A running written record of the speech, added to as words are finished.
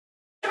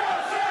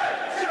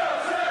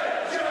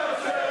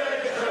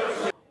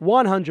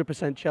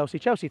100% Chelsea.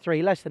 Chelsea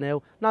 3, Leicester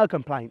 0. No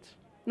complaints.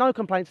 No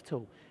complaints at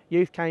all.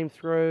 Youth came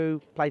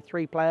through, played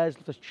 3 players,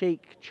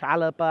 Cheek,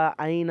 Chalobah,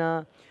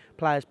 Aina.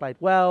 Players played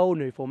well,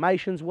 new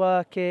formations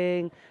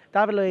working.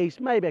 David Luiz,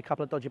 maybe a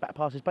couple of dodgy back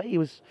passes, but he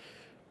was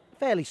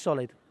fairly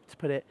solid, to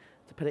put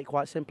it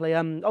quite simply.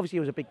 Obviously, it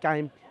was a big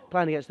game,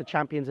 playing against the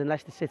champions in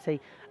Leicester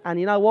City. And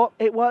you know what?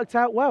 It worked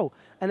out well.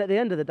 And at the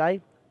end of the day,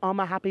 I'm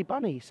a happy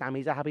bunny.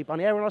 Sammy's a happy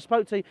bunny. Everyone I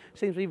spoke to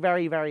seems to be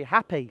very, very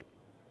happy.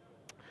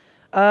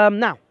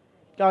 Now,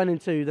 going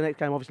into the next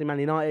game, obviously Man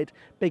United,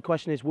 big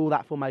question is, will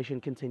that formation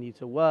continue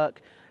to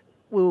work?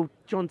 Will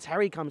John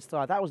Terry come to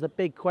side? That was the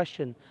big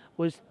question.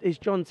 Is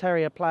John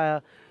Terry a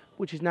player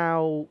which is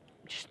now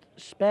just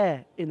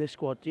spare in the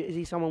squad? Is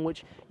he someone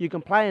which you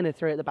can play in a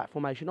 3 at the back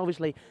formation?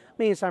 Obviously,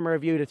 me and Sam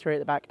reviewed a 3 at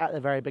the back at the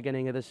very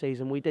beginning of the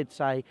season. We did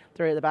say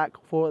 3 at the back,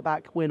 4 at the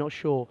back, we're not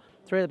sure.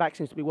 3 at the back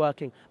seems to be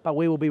working, but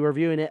we will be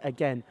reviewing it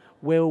again.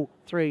 Will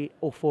 3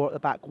 or 4 at the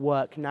back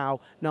work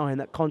now, knowing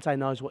that Conte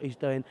knows what he's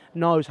doing,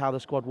 knows how the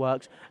squad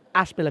works?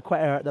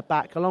 Azpilicueta at the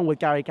back, along with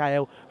Gary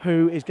Cahill,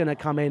 who is going to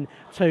come in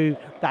to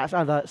that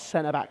other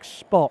centre-back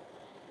spot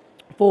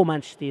for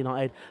Manchester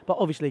United. But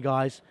obviously,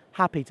 guys,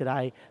 happy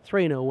today,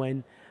 3-0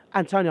 win.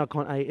 Antonio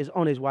Conte is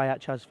on his way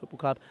at Chelsea Football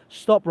Club.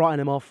 Stop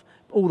writing him off,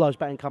 all those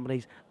betting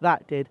companies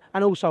that did.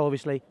 And also,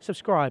 obviously,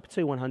 subscribe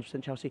to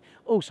 100% Chelsea.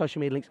 All social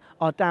media links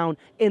are down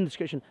in the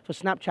description for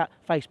Snapchat,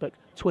 Facebook,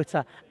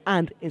 Twitter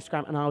and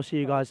Instagram. And I will see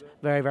you guys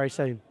very, very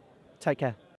soon. Take care.